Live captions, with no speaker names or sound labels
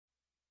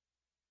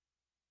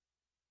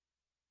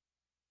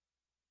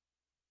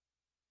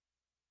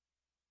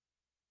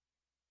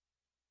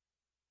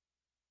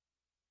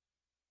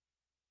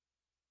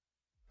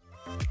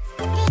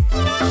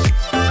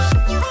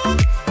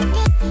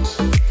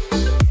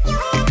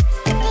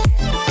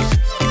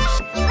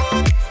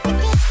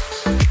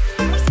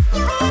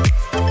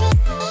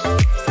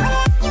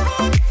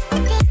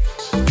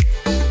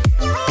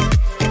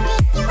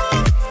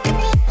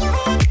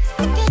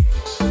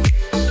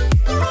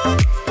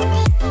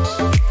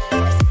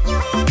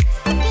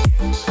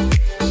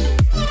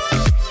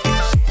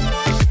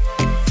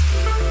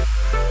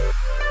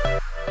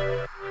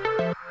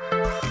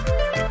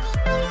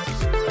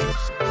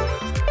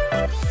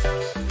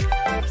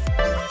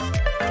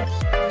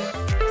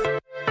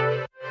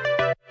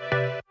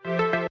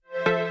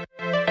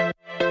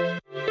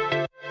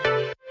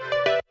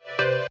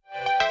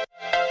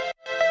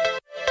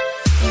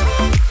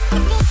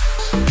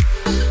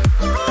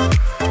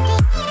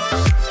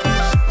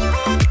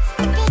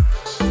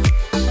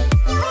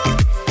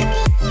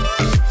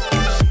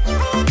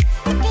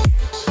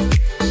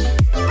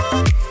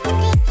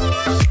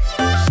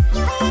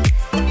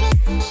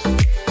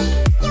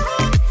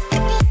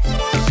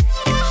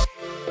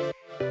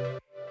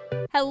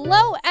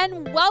Hello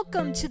and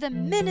welcome to the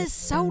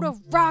Minnesota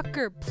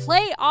RØKKR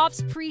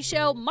Playoffs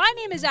pre-show. My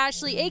name is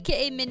Ashley,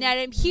 aka Midnight.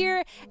 I'm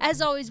here,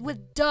 as always,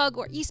 with Doug,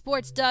 or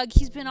Esports Doug.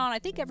 He's been on, I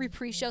think, every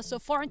pre-show so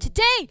far. And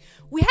today,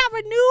 we have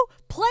a new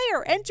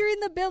player entering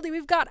the building.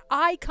 We've got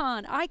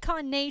Icon.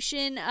 Icon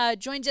Nation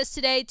joins us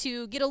today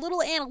to get a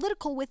little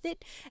analytical with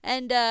it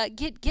and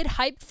get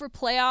hyped for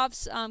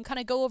playoffs, kind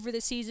of go over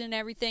the season and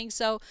everything.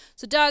 So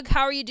Doug,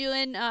 how are you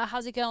doing?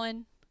 How's it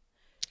going?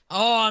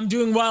 Oh, I'm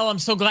doing well. I'm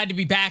so glad to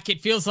be back. It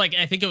feels like,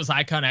 I think it was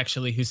Icon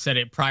actually who said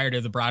it prior to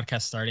the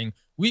broadcast starting.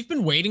 We've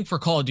been waiting for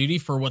Call of Duty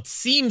for what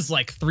seems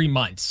like 3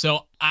 months.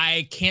 So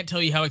I can't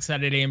tell you how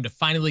excited I am to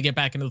finally get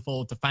back into the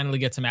fold, to finally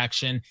get some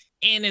action.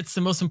 And it's the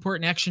most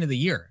important action of the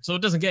year. So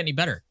it doesn't get any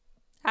better.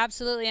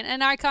 Absolutely.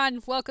 And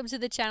Icon, welcome to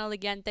the channel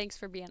again. Thanks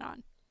for being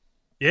on.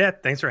 Yeah,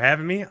 thanks for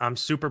having me. I'm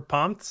super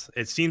pumped.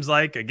 It seems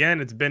like, again,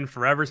 it's been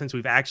forever since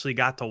we've actually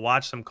got to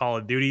watch some Call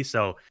of Duty.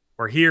 So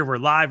we're here, we're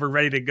live, we're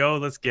ready to go.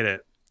 Let's get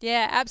it.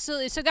 Yeah,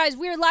 absolutely. So, guys,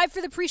 we are live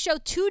for the pre-show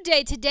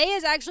today. Today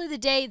is actually the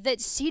day that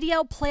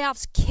CDL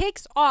playoffs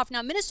kicks off.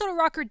 Now, Minnesota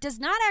RØKKR does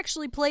not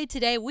actually play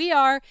today. We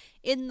are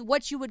in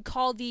what you would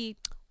call the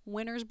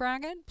winner's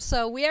bracket.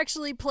 So, we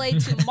actually play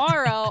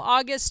tomorrow,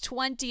 August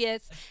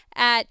 20th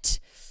at...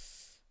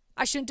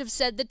 I shouldn't have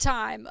said the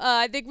time.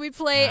 I think we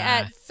play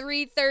at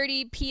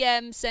 3:30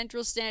 p.m.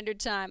 Central Standard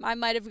Time. I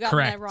might have gotten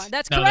that wrong.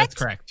 That's correct? No, that's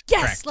correct.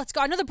 Yes, correct. Let's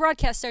go. I know the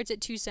broadcast starts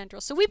at 2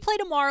 Central. So we play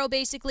tomorrow,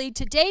 basically.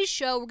 Today's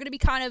show, we're going to be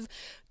kind of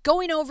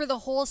going over the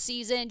whole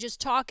season, just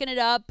talking it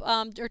up,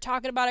 or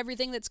talking about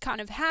everything that's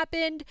kind of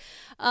happened.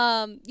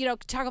 You know,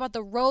 talk about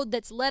the road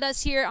that's led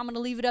us here. I'm going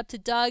to leave it up to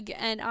Doug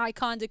and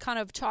Icon to kind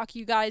of talk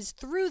you guys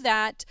through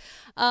that.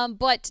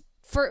 But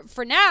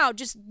for now,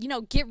 just, you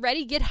know, get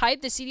ready, get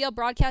hyped. The CDL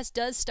broadcast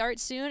does start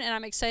soon, and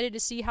I'm excited to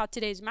see how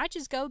today's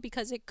matches go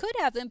because it could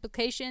have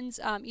implications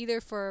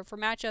either for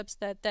matchups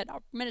that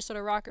Minnesota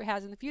RØKKR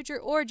has in the future,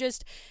 or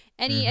just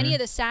any of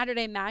the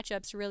Saturday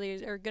matchups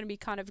really are going to be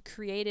kind of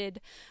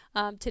created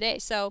today.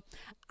 So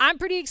I'm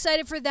pretty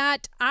excited for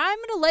that. I'm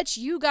going to let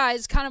you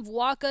guys kind of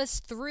walk us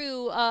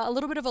through a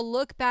little bit of a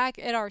look back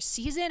at our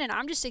season, and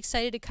I'm just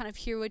excited to kind of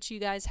hear what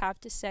you guys have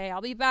to say. I'll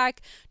be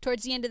back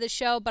towards the end of the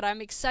show, but I'm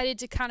excited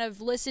to kind of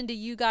listen to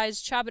you guys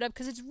chop it up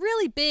because it's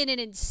really been an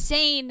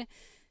insane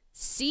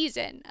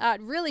season. It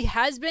really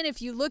has been.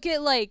 If you look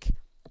at like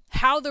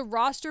how the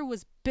roster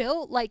was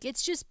built, like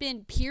it's just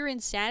been pure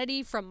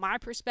insanity from my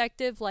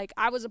perspective. Like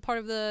I was a part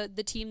of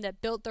the team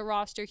that built the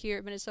roster here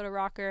at Minnesota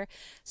RØKKR.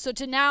 So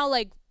to now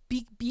like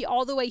be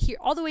all the way here,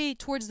 all the way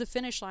towards the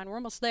finish line. We're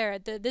almost there.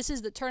 This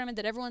is the tournament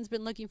that everyone's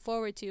been looking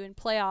forward to in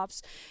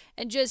playoffs,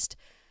 and just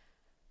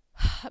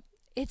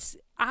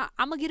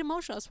I'm gonna get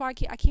emotional. That's why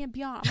I can't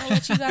be on. I'm gonna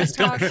let you guys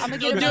talk. I'm gonna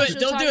get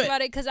emotional talking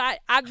about it because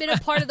I've been a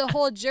part of the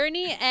whole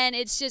journey, and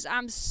it's just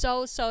I'm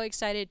so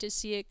excited to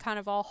see it kind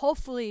of all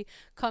hopefully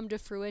come to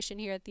fruition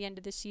here at the end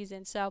of the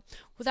season. So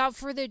without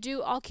further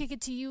ado, I'll kick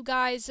it to you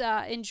guys.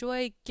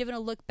 Enjoy giving a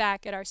look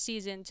back at our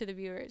season to the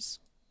viewers.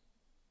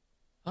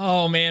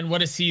 Oh man,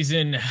 what a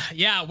season.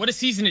 Yeah, what a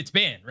season it's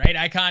been, right?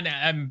 I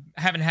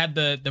haven't had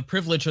the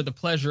privilege or the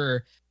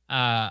pleasure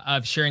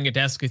of sharing a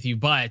desk with you,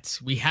 but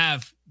we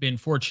have been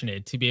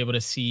fortunate to be able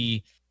to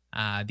see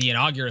the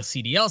inaugural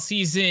CDL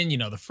season, you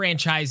know, the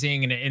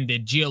franchising and the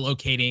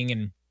geolocating,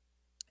 and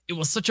it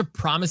was such a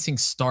promising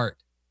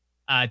start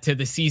to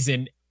the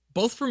season,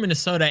 both for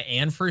Minnesota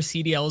and for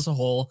CDL as a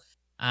whole.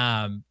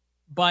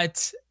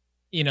 But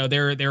you know,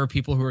 there are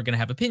people who are going to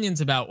have opinions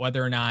about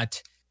whether or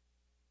not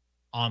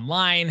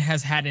online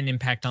has had an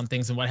impact on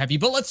things and what have you.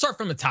 But let's start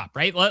from the top,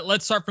 right?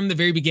 Let's start from the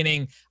very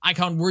beginning.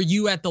 Icon, were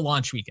you at the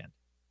launch weekend?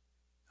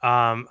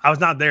 I was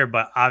not there,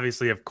 but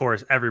obviously, of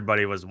course,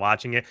 everybody was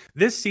watching it.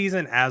 This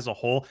season as a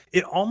whole,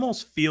 it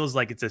almost feels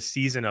like it's a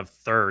season of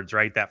thirds,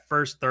 right? That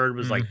first third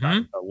was like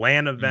the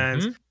LAN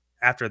events.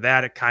 After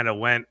that, it kind of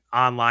went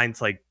online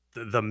to like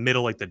the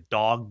middle, like the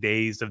dog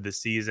days of the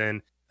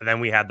season. And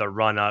then we had the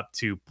run up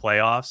to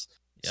playoffs.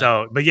 Yep.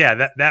 So, but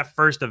yeah, that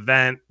first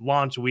event,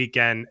 launch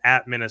weekend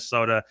at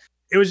Minnesota,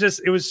 it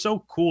was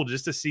so cool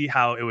just to see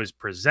how it was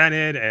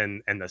presented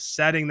and the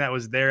setting that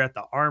was there at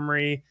the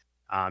Armory.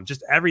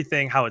 Just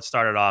everything, how it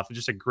started off,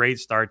 just a great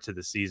start to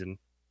the season.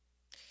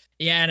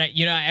 Yeah, and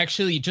you know,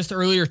 actually, just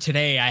earlier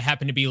today, I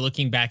happened to be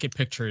looking back at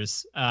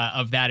pictures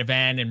of that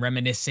event and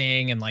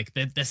reminiscing, and like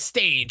the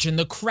stage and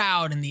the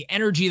crowd and the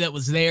energy that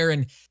was there,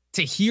 and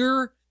to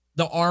hear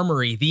the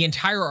Armory, the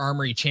entire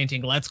Armory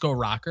chanting "Let's go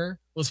RØKKR"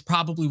 was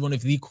probably one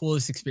of the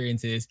coolest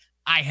experiences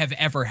I have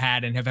ever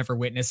had and have ever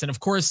witnessed. And of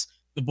course,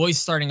 the boys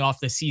starting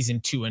off the season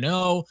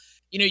 2-0.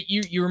 You know,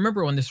 you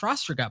remember when this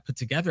roster got put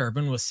together,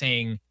 everyone was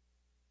saying,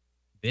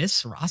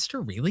 this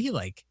roster really,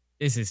 like,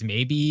 this is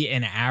maybe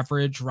an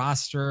average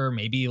roster,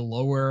 maybe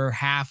lower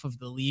half of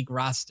the league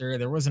roster.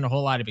 There wasn't a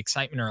whole lot of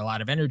excitement or a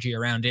lot of energy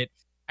around it.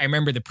 I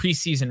remember the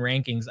preseason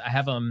rankings. I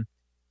have them.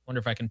 Wonder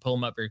if I can pull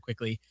them up very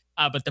quickly.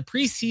 But the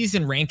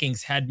preseason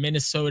rankings had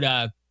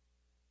Minnesota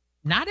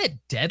not at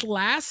dead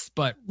last,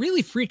 but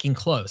really freaking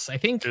close. I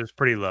think it was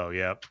pretty low.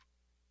 Yep.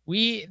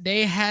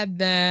 They had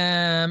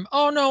them.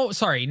 Oh no,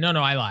 sorry. No,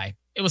 I lie.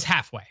 It was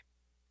halfway.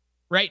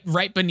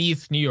 right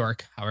beneath New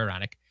York. How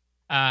ironic.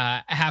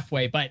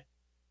 Halfway, but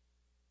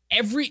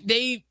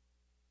the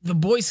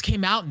boys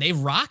came out and they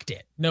rocked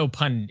it. No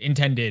pun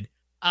intended.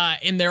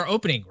 In their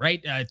opening,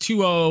 right?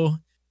 2-0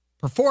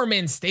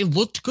 performance. They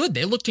looked good.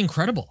 They looked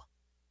incredible.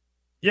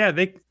 Yeah,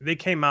 they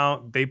came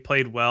out, they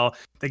played well.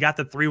 They got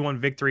the 3-1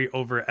 victory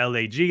over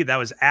LAG. That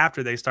was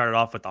after they started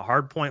off with the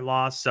hard point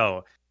loss.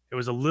 So it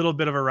was a little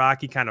bit of a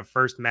rocky kind of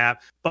first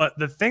map. But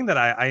the thing that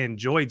I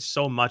enjoyed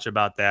so much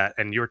about that,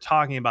 and you're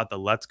talking about the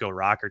Let's Go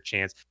RØKKR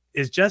chants,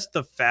 is just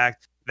the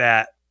fact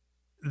that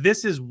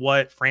this is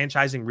what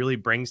franchising really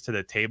brings to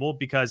the table,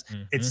 because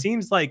it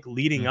seems like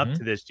leading up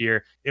to this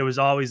year, it was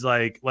always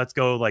like, let's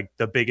go like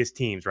the biggest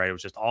teams, right? It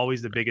was just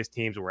always the biggest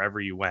teams wherever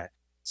you went.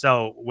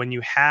 So when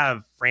you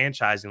have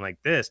franchising like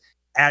this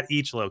at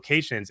each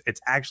locations,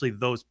 it's actually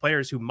those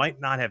players who might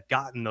not have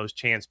gotten those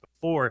chants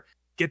before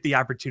get the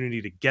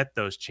opportunity to get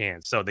those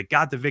chants. So they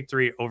got the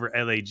victory over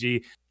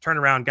LAG, turn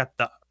around, got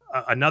the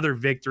another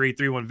victory,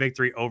 3-1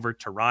 victory over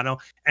Toronto.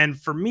 And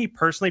for me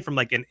personally, from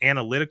like an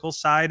analytical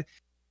side,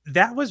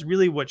 that was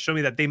really what showed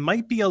me that they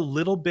might be a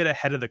little bit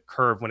ahead of the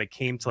curve when it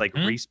came to like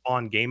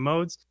respawn game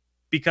modes,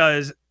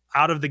 because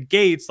out of the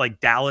gates,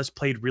 like Dallas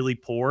played really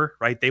poor,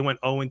 right? They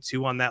went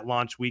 0-2 on that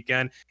launch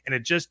weekend, and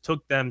it just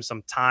took them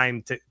some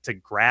time to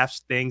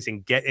grasp things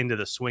and get into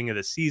the swing of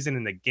the season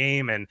and the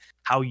game and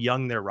how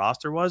young their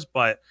roster was.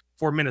 But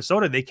for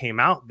Minnesota, they came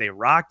out, they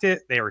rocked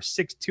it. They were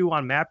 6-2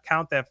 on map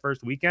count that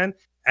first weekend,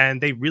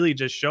 and they really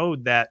just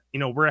showed that, you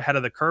know, we're ahead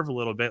of the curve a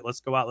little bit.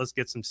 Let's go out, let's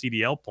get some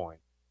CDL point.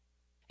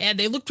 And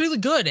they looked really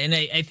good. And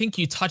I think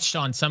you touched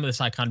on some of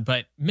this, Icon,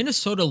 but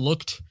Minnesota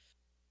looked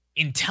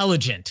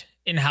intelligent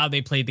in how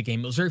they played the game.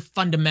 It was very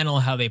fundamental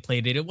how they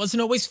played it. It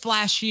wasn't always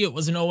flashy. It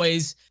wasn't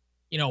always,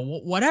 you know,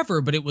 whatever,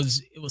 but it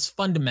was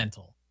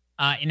fundamental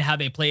in how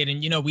they played.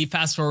 And, you know, we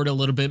fast forward a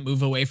little bit,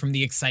 move away from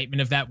the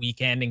excitement of that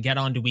weekend and get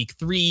on to week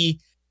 3,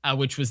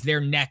 which was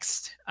their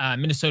next,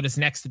 Minnesota's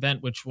next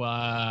event, which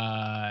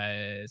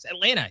was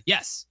Atlanta.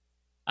 Yes,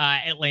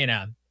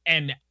 Atlanta.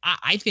 And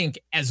I think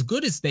as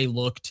good as they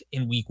looked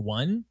in week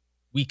 1,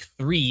 week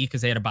 3,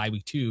 because they had a bye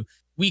week 2,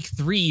 week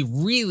 3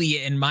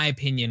 really, in my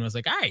opinion, was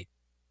like, all right,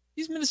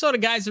 these Minnesota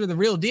guys are the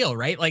real deal,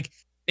 right? Like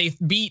they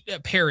beat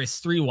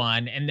Paris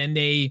 3-1, and then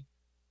they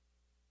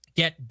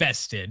get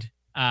bested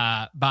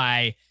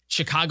by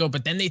Chicago,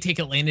 but then they take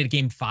Atlanta to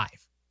game 5,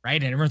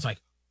 right? And everyone's like,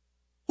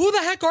 who the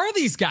heck are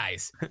these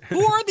guys?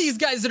 Who are these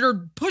guys that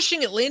are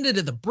pushing Atlanta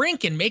to the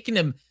brink and making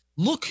them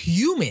look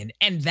human?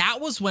 And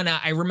that was when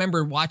I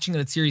remember watching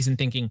that series and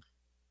thinking,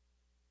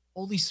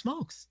 holy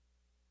smokes,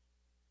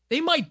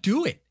 they might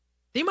do it.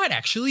 They might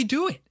actually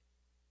do it.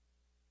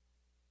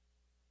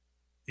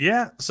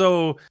 Yeah,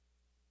 so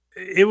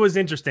it was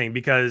interesting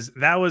because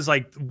that was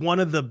like one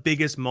of the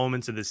biggest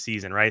moments of the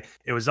season, right?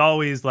 It was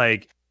always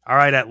like, all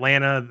right,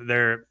 Atlanta,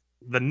 they're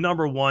the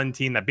number 1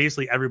 team that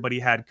basically everybody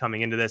had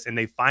coming into this, and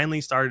they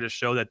finally started to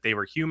show that they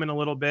were human a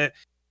little bit.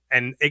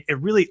 And it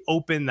really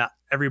opened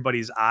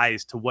everybody's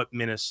eyes to what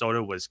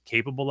Minnesota was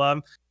capable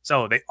of.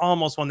 So they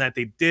almost won that.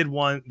 They did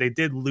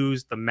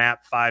lose the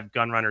map 5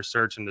 Gunrunner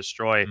Search and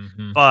Destroy.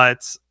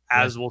 But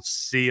as we'll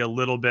see a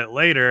little bit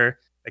later,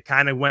 it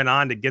kind of went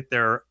on to get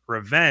their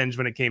revenge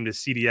when it came to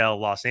CDL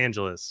Los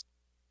Angeles.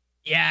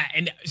 Yeah.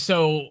 And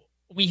so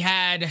we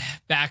had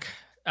back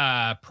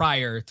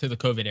prior to the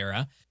COVID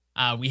era,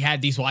 we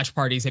had these watch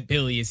parties at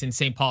Billy's in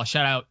St. Paul.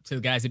 Shout out to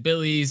the guys at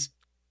Billy's.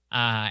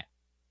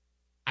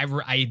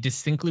 I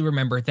distinctly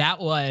remember that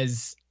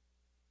was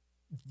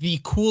the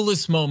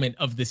coolest moment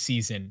of the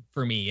season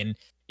for me. And,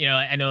 you know,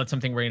 I know it's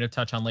something we're going to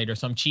touch on later,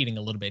 so I'm cheating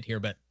a little bit here,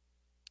 but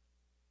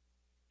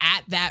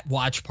at that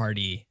watch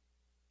party,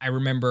 I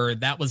remember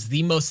that was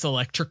the most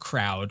electric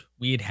crowd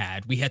we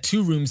had. We had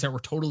 2 rooms that were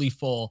totally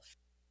full.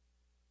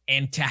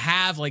 And to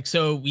have like,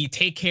 so we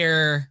take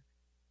care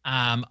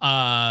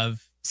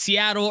of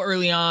Seattle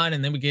early on,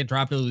 and then we get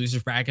dropped to the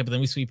losers bracket, but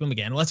then we sweep them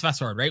again. Let's fast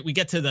forward, right? We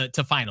get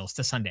to finals,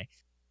 to Sunday.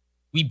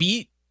 We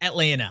beat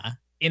Atlanta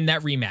in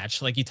that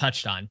rematch, like you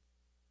touched on.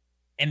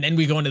 And then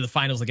we go into the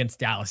finals against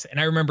Dallas.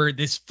 And I remember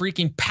this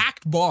freaking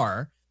packed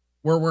bar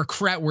where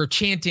we're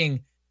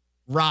chanting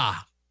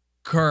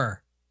RØKKR,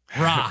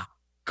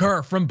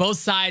 RØKKR from both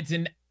sides.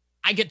 And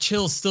I get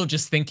chills still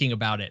just thinking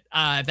about it.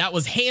 That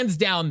was hands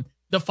down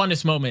the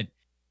funnest moment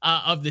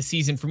of the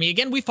season for me.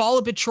 Again, we fall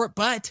a bit short,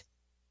 but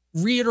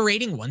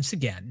reiterating once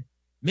again,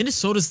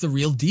 Minnesota's the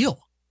real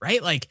deal,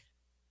 right? Like,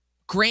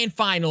 grand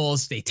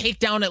finals, they take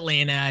down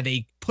Atlanta,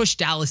 they push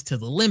Dallas to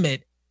the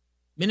limit.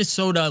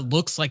 Minnesota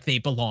looks like they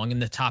belong in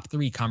the top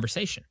 3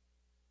 conversation.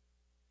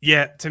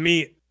 Yeah, to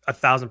me,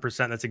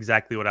 1,000%, that's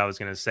exactly what I was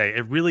going to say.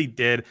 It really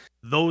did.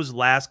 Those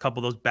last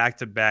couple, those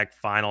back-to-back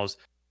finals,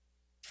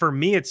 for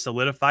me, it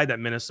solidified that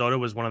Minnesota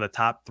was one of the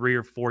top 3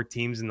 or 4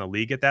 teams in the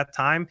league at that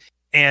time.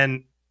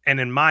 And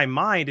in my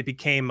mind, it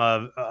became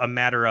a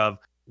matter of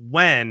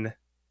when,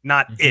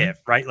 not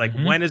if, right? Like,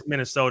 when is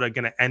Minnesota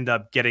going to end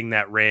up getting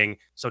that ring?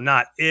 So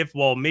not if,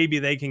 well, maybe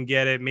they can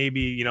get it.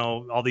 Maybe, you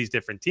know, all these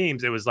different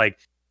teams. It was like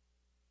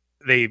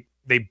they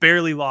they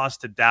barely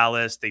lost to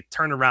Dallas. They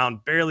turned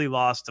around, barely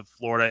lost to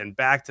Florida in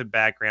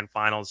back-to-back grand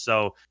finals.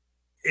 So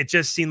it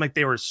just seemed like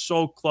they were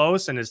so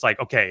close. And it's like,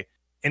 okay,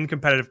 in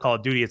competitive Call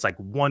of Duty, it's like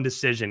one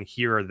decision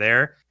here or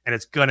there, and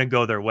it's going to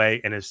go their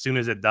way. And as soon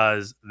as it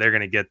does, they're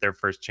going to get their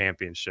first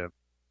championship.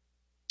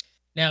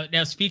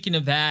 Now, speaking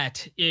of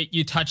that,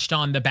 you touched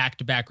on the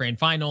back-to-back grand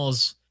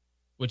finals,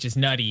 which is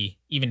nutty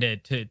even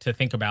to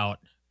think about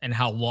and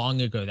how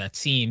long ago that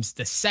seems.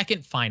 The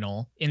second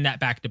final in that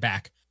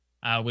back-to-back,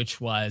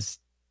 which was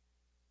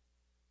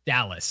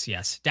Dallas.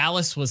 Yes,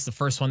 Dallas was the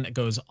first one that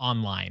goes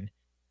online,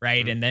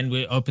 right? And then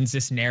it opens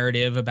this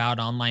narrative about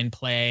online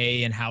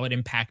play and how it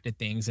impacted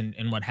things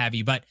and what have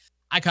you. But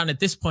Icon, at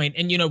this point,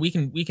 and we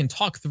can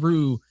talk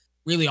through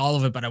really all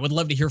of it, but I would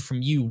love to hear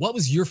from you. What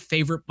was your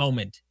favorite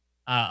moment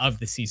of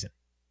the season?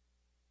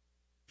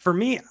 For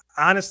me,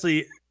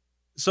 honestly,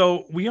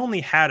 so we only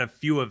had a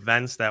few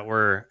events that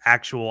were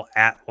actual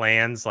at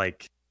lands,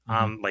 like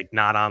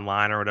not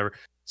online or whatever.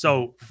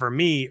 So for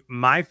me,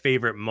 my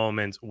favorite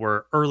moments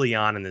were early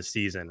on in the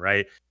season,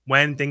 right?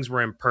 When things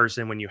were in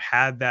person, when you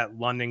had that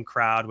London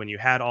crowd, when you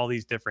had all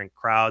these different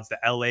crowds, the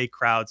LA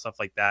crowd, stuff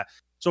like that.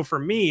 So for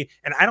me,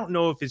 and I don't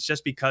know if it's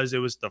just because it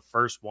was the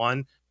first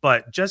one,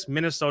 but just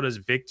Minnesota's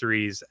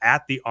victories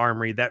at the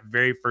Armory that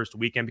very first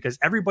weekend, because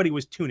everybody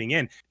was tuning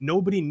in.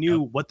 Nobody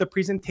knew what the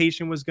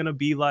presentation was going to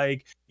be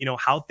like,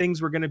 how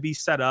things were going to be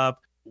set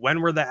up,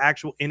 when were the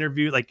actual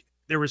interview, like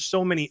there were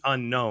so many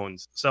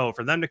unknowns. So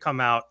for them to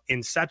come out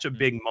in such a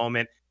big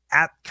moment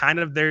at kind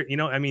of their,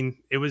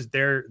 it was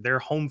their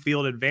home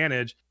field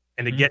advantage,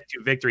 and to get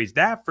 2 victories,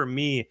 that for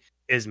me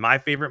is my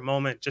favorite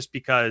moment, just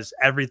because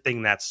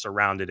everything that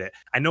surrounded it.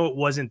 I know it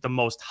wasn't the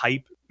most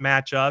hype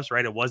matchups,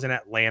 right? It wasn't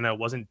Atlanta, it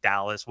wasn't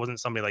Dallas,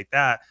 wasn't somebody like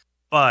that,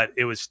 but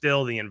it was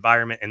still the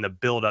environment and the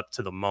build up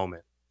to the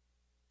moment.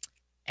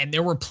 And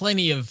there were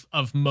plenty of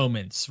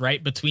moments,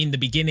 right, between the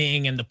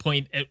beginning and the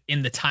point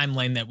in the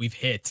timeline that we've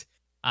hit,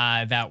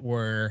 that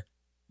were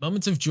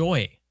moments of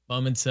joy,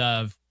 moments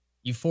of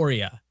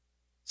euphoria,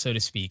 so to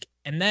speak.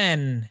 And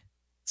then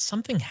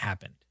something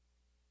happened.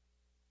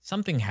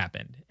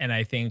 And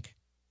I think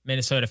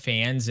Minnesota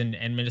fans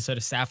and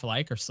Minnesota staff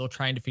alike are still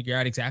trying to figure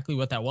out exactly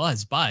what that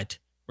was. But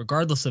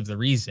regardless of the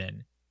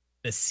reason,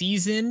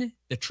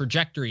 the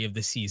trajectory of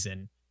the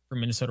season for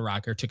Minnesota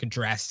RØKKR took a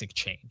drastic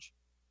change,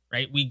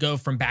 right? We go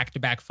from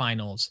back-to-back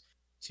finals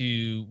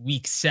to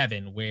week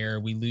 7, where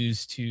we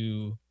lose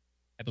to,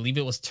 I believe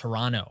it was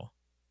Toronto,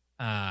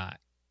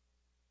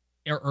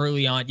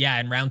 early on. Yeah,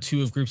 in round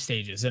 2 of group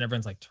stages. And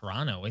everyone's like,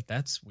 Toronto, wait,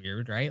 that's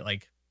weird, right?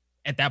 Like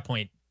at that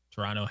point,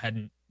 Toronto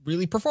hadn't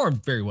really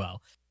performed very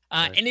well.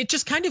 And it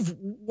just kind of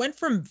went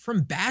from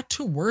bad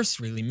to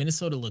worse, really.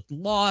 Minnesota looked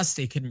lost.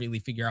 They couldn't really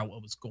figure out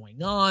what was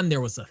going on. There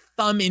was a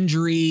thumb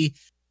injury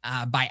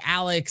by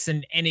Alex,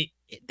 and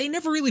they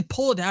never really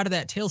pulled out of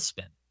that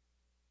tailspin.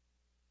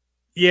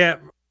 Yeah,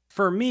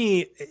 for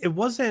me, it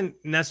wasn't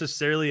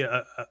necessarily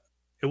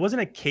it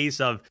wasn't a case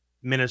of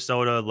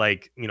Minnesota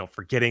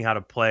forgetting how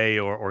to play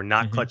or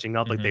not clutching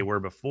up like they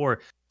were before.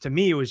 To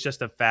me, it was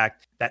just a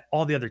fact that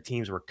all the other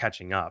teams were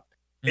catching up.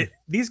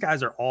 These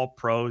guys are all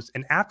pros,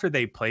 and after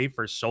they play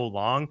for so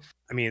long,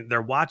 I mean,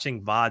 they're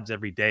watching VODs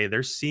every day.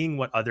 They're seeing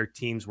what other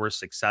teams were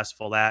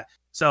successful at.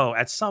 So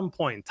at some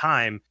point in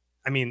time,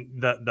 I mean,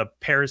 the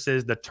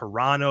Parises, the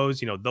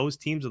Torontos, those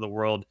teams of the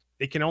world,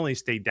 they can only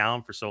stay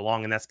down for so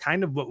long. And that's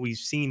kind of what we've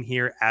seen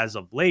here as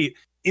of late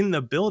in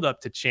the build up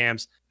to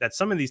champs, that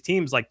some of these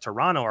teams like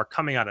Toronto are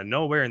coming out of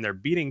nowhere and they're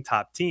beating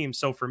top teams.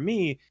 So for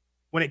me,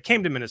 when it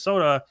came to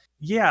Minnesota,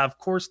 yeah, of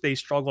course they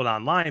struggled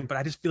online, but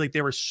I just feel like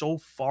they were so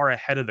far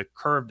ahead of the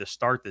curve to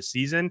start the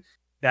season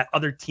that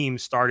other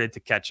teams started to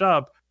catch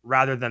up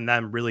rather than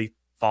them really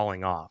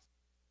falling off.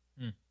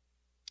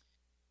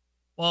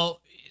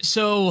 Well,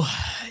 so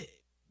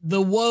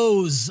the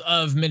woes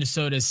of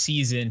Minnesota's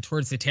season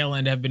towards the tail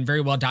end have been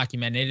very well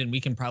documented, and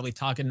we can probably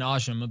talk ad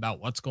nauseum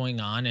about what's going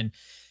on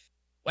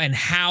and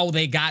how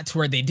they got to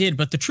where they did.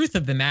 But the truth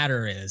of the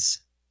matter is,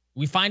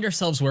 we find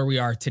ourselves where we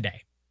are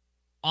today,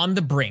 on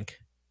the brink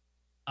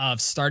of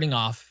starting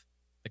off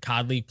the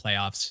COD League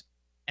playoffs.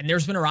 And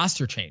there's been a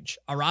roster change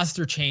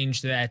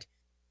that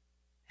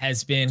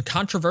has been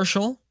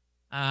controversial,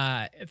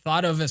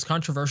 thought of as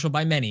controversial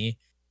by many,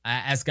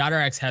 as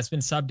GodRx has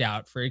been subbed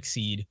out for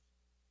Exceed.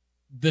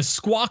 The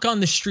squawk on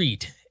the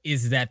street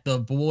is that the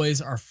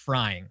boys are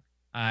frying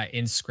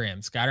in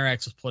scrims.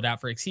 GodRx was pulled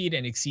out for Exceed,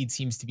 and Exceed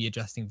seems to be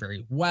adjusting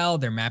very well.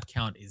 Their map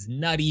count is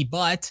nutty,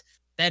 but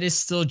that is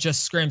still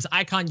just scrims.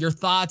 Icon, your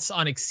thoughts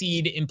on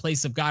Exceed in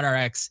place of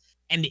GodRx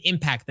and the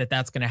impact that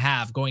that's going to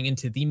have going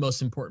into the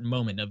most important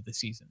moment of the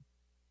season?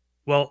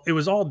 Well, it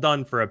was all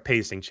done for a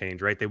pacing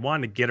change, right? They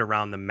wanted to get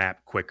around the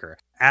map quicker,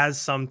 as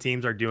some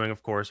teams are doing,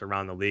 of course,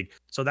 around the league.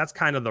 So that's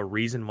kind of the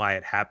reason why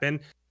it happened.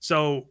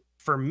 So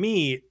for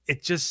me,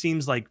 it just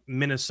seems like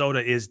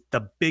Minnesota is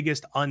the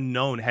biggest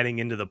unknown heading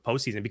into the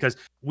postseason, because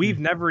we've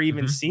never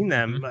even seen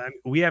them.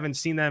 We haven't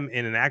seen them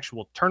in an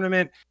actual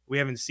tournament. We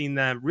haven't seen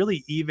them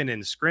really even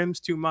in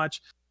scrims too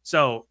much.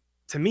 So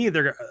to me,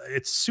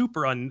 it's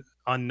super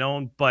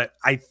unknown, but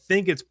I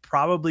think it's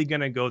probably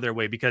going to go their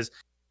way because,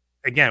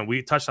 again,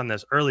 we touched on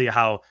this earlier,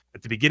 how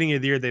at the beginning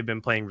of the year they've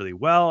been playing really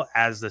well.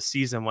 As the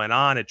season went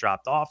on, it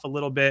dropped off a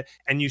little bit,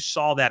 and you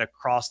saw that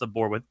across the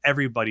board with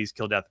everybody's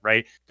kill death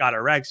rate. Got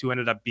RØKKR, who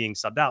ended up being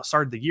subbed out,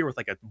 started the year with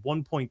like a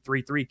 1.33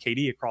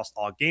 KD across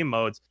all game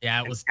modes.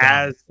 Yeah, it was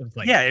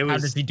like, yeah, it was. How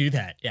does he do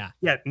that? Yeah,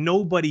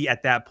 nobody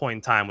at that point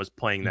in time was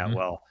playing that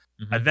well.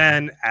 And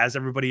then as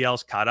everybody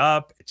else caught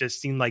up, it just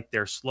seemed like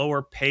their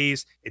slower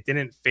pace, it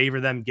didn't favor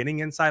them getting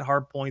inside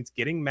hard points,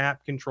 getting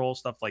map control,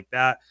 stuff like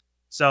that.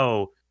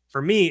 So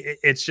for me,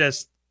 it's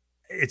just,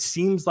 it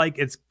seems like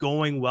it's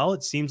going well.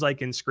 It seems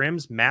like in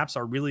scrims, maps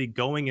are really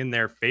going in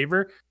their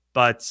favor,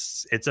 but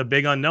it's a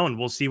big unknown.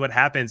 We'll see what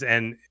happens.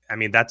 And I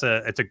mean, it's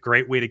a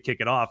great way to kick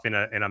it off in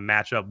a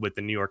matchup with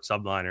the New York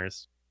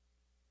Subliners.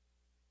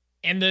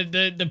 And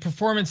the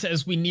performance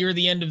as we near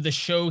the end of the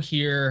show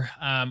here,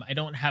 I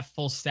don't have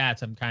full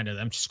stats.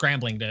 I'm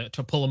scrambling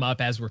to pull them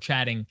up as we're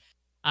chatting.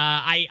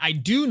 I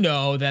do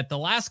know that the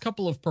last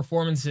couple of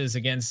performances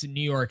against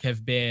New York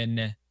have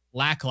been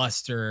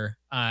lackluster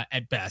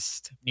at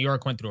best. New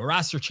York went through a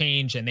roster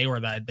change, and they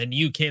were the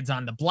new kids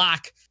on the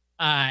block,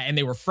 and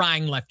they were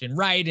frying left and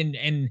right.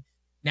 And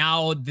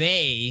now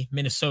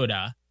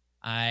Minnesota,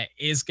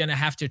 is going to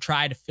have to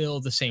try to fill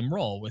the same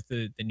role with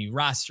the new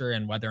roster,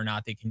 and whether or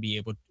not they are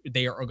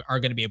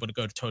going to be able to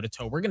go toe to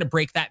toe. We're going to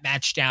break that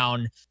match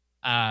down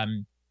a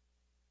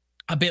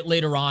bit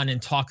later on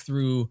and talk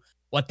through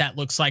what that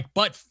looks like.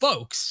 But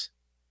folks,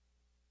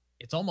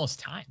 it's almost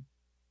time.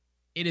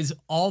 It is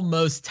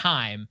almost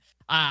time.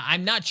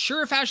 I'm not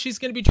sure if Ashley's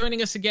going to be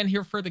joining us again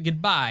here for the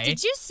goodbye.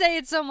 Did you say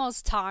it's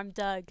almost time,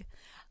 Doug?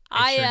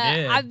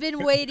 I've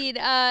been waiting.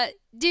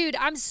 Dude,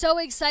 I'm so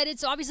excited.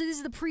 So obviously this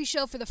is the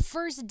pre-show for the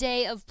first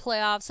day of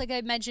playoffs. Like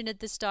I mentioned at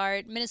the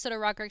start, Minnesota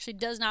RØKKR actually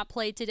does not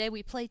play today.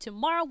 We play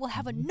tomorrow. We'll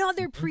have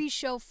another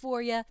pre-show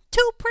for you.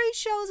 2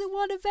 pre-shows in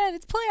one event.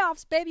 It's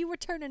playoffs, baby. We're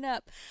turning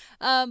up.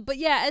 But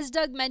yeah, as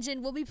Doug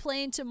mentioned, we'll be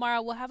playing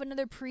tomorrow. We'll have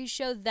another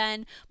pre-show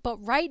then.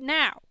 But right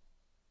now,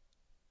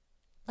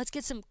 let's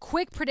get some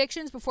quick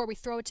predictions before we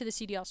throw it to the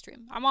CDL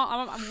stream.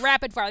 I'm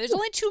rapid fire. There's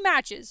only 2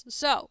 matches,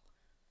 so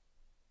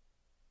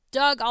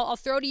Doug, I'll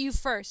throw to you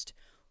first.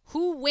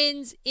 Who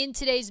wins in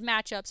today's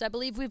matchups? I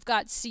believe we've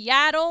got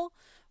Seattle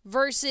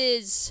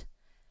versus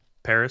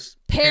Paris.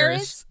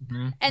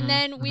 And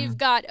then we've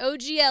got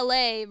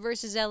OGLA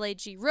versus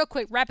LAG. Real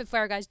quick, rapid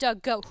fire, guys.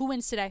 Doug, go. Who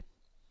wins today?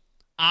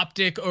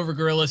 Optic over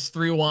Gorillas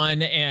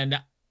 3-1, and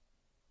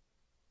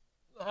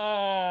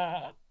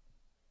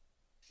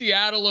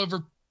Seattle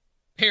over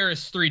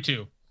Paris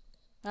 3-2.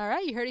 All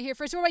right, you heard it here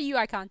first. What about you,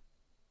 Icon?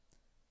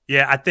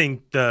 Yeah, I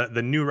think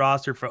the new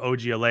roster for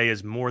OGLA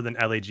is more than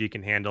LAG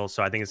can handle,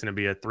 so I think it's going to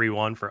be a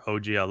 3-1 for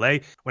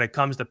OGLA. When it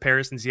comes to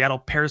Paris and Seattle,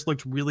 Paris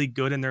looked really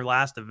good in their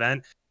last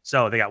event,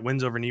 so they got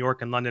wins over New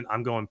York and London.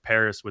 I'm going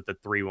Paris with the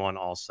 3-1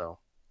 also.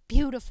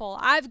 Beautiful.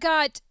 I've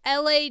got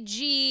LAG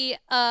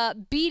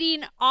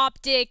beating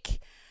Optic.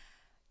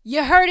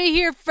 You heard it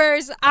here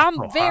first.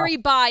 I'm very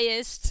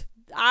biased.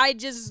 I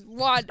just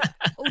want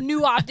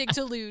New Optic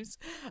to lose.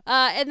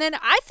 And then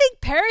I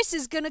think Paris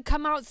is going to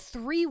come out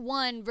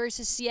 3-1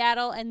 versus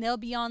Seattle, and they'll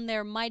be on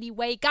their mighty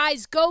way.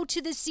 Guys, go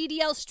to the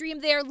CDL stream.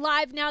 They are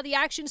live now. The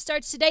action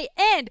starts today.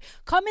 And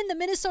come in the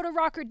Minnesota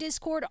RØKKR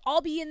Discord. I'll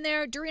be in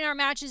there during our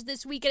matches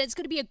this weekend. It's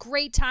going to be a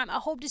great time. I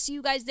hope to see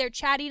you guys there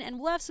chatting, and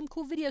we'll have some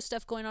cool video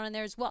stuff going on in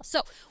there as well.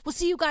 So we'll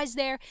see you guys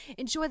there.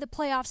 Enjoy the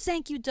playoffs.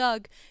 Thank you,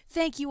 Doug.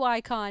 Thank you,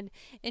 Icon.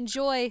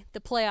 Enjoy the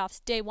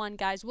playoffs. Day 1,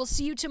 guys. We'll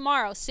see you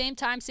tomorrow. Same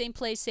time, same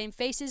place, same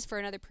faces for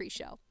another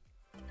pre-show.